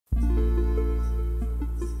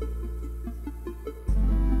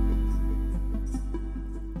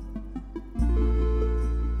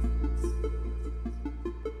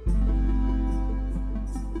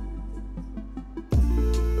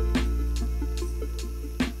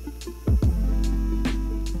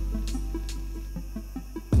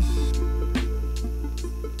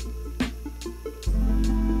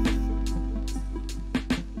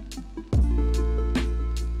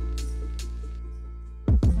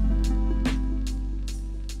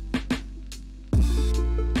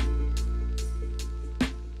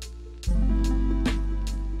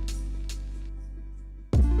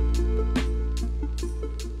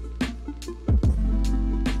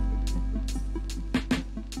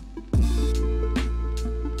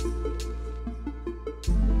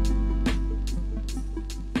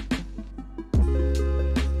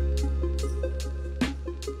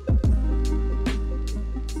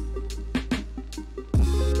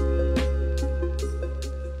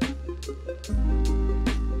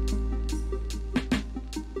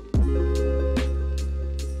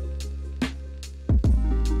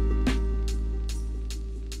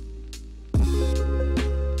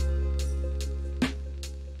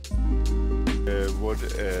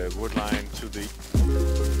wood line to the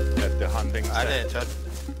at the hunting stand. I didn't touch.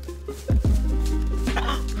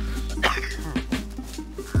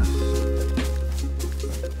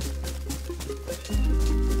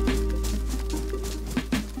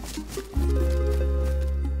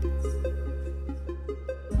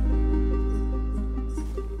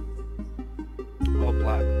 All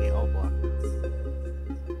black, yeah, all black.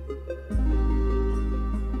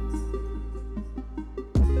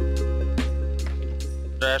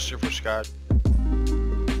 Disaster for Scott.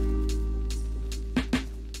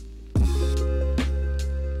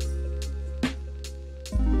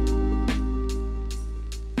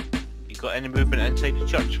 You got any movement inside the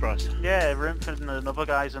church for us? Yeah, Rimph and another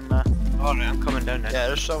guy's in there. Alright, I'm coming down now. Yeah,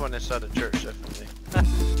 there's someone inside the church, definitely. And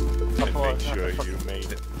thought- make sure you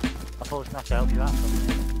made it. I thought it was enough to help you out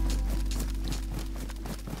something.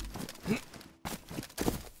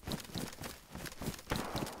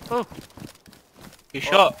 Oh! You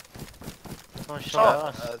shot? Someone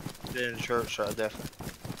shot at us. In the church, definitely.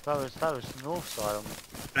 That was the north side on me.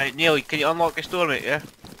 Right, Neil, can you unlock this door, mate, yeah?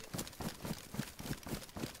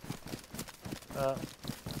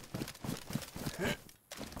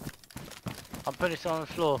 I'm putting it on the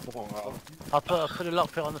floor. I'll put a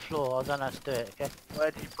lockpick on the floor. I don't know how to do it, okay?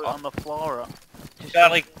 Where did you put it on the floor? Just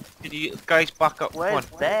Charlie, can you guys back up? where's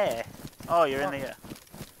Come on. there? Oh, you're in here.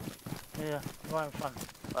 Yeah, right in front.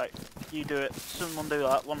 Right, you do it. Someone do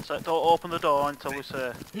that. One sec. Don't open the door until we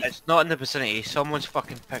say. It's not in the vicinity, someone's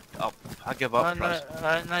fucking picked up. I give up, No,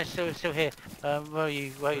 Chris. no, still here. Where are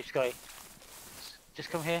you, Scotty? Just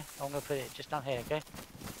come here. I'm gonna put it just down here, okay?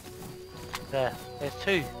 There. There's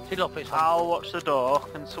two lockpicks. I'll watch the door.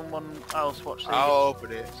 Can someone else watch the? I'll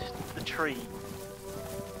open it. Just the tree.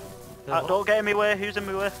 Don't get in my way. Who's in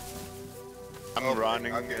my way? I'm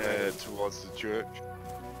running towards the church.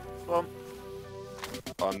 Come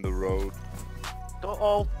On the road. Don't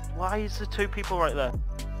all. Why is there two people right there?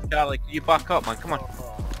 Charlie, can you back up, man? Come on.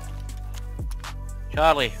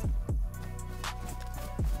 Charlie.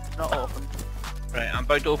 It's not open. Right, I'm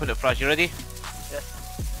about to open it for us. You ready? Yes.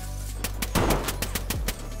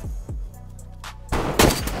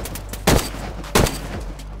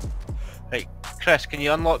 Right, Chris, can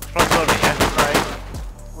you unlock the front door, mate, yeah? Right.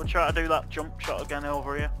 We'll try to do that jump shot again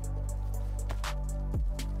over here.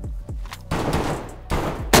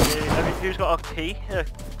 Who's got a key? A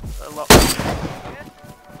lock.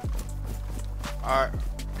 Alright,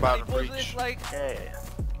 about to breach. Yeah.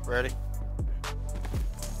 Ready?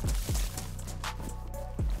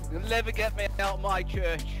 You'll never get me out of my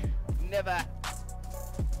church. Never.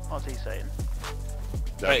 What's he saying?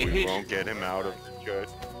 That Right, we who's- won't get him out of the church.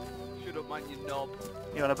 Shut up, man, you knob.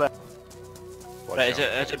 You wanna bet? Watch Right,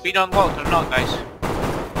 out. has it been unlocked or not, guys?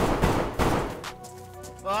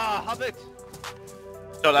 Ah, have it.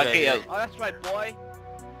 Got that Yeah, gate yeah. out. Oh, that's right, boy.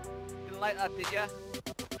 Didn't like that, did ya?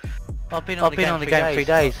 I've been on the game 3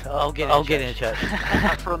 days. I'll get in the church.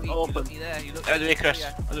 Front You open. lucky there. You look Out of the way, Chris. Yeah,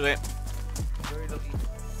 Out of the way. very lucky.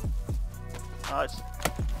 Nice.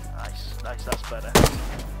 Nice, that's better.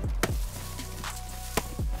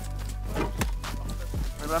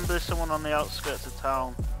 Remember there's someone on the outskirts of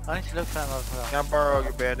town. I need to look for him as well. Can I borrow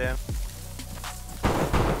your bandana?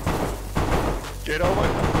 Get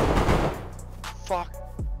over. Fuck.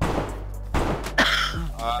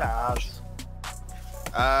 Chaz.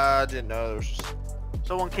 I didn't know there was just...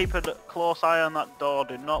 Someone keep a close eye on that door,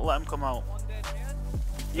 do not let him come out.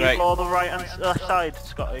 You Right. blow the right hand side,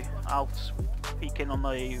 Scotty. I'll peek in on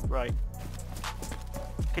the right.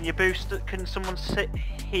 Can you boost it? Can someone sit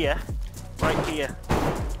here? Right here.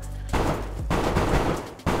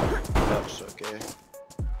 That's okay.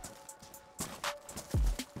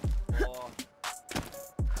 Oh,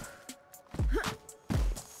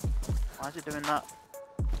 Why is it doing that?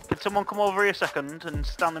 Can someone come over here a second and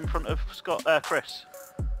stand in front of Chris?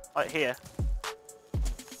 Right here.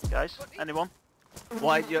 Guys, anyone?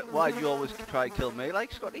 why'd you always try to kill me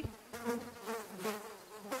like Scotty?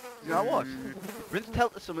 You know what? Rince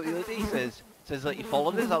told us something the other day, he says that you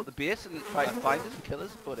followed us out the base and tried to find us and kill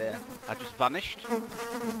us, but I just vanished.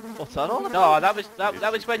 What's that all about? No,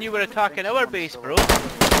 that was when you were attacking our base, bro.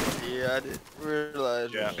 Yeah, I didn't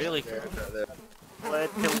realize. Yeah. Really? Blade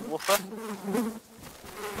kill Woofer.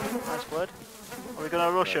 Nice Blade. Are we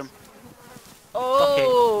gonna rush him?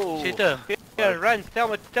 Oh! What's he doing? Yeah, Ren, tell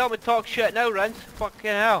me talk shit now, Ren. Fucking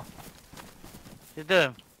hell. You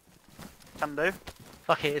doing? Can do.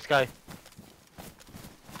 Fuck it, let's go.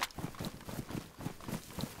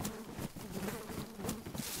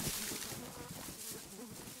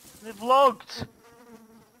 They've logged!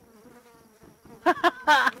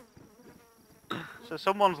 So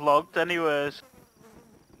someone's logged anyways.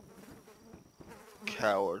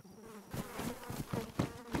 coward.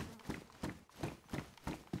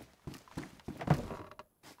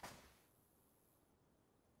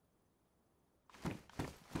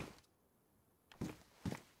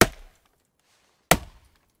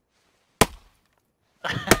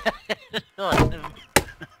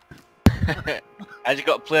 I just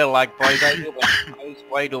got a player lag, boys. I was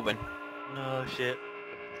wide open. No shit.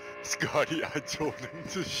 Scotty, I told him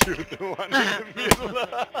to shoot the one in the middle.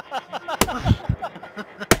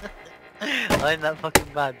 I ain't that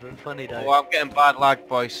fucking bad, but funny though. Oh, I'm getting bad lag,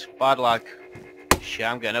 boys. Bad lag. Shit,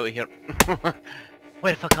 I'm getting out of here.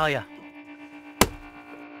 Where the fuck are ya?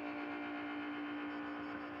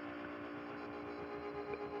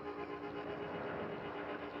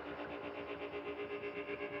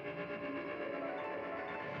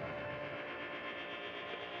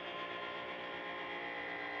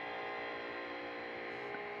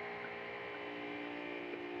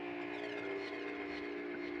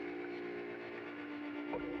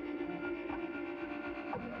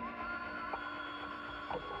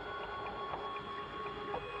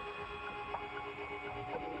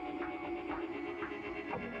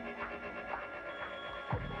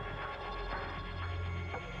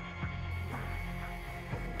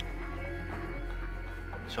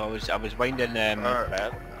 So I was winding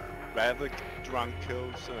Alright. Rather drunk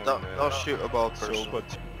kills. And, Don't shoot about person. so,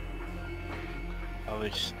 but I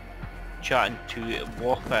was chatting to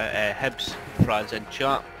BWAF Hibs Fraz in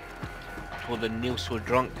chat. I told him Neil's so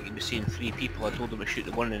drunk that he was seeing 3 people. I told him to shoot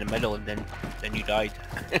the one in the middle and then you died.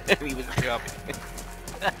 He wasn't too happy.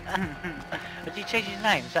 Did you change his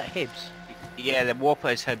name? Is that Hibbs? Yeah, the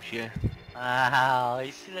BWAF is Hibs, yeah. Ah,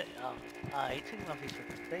 he took him off his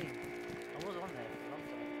fucking thing. I was on there.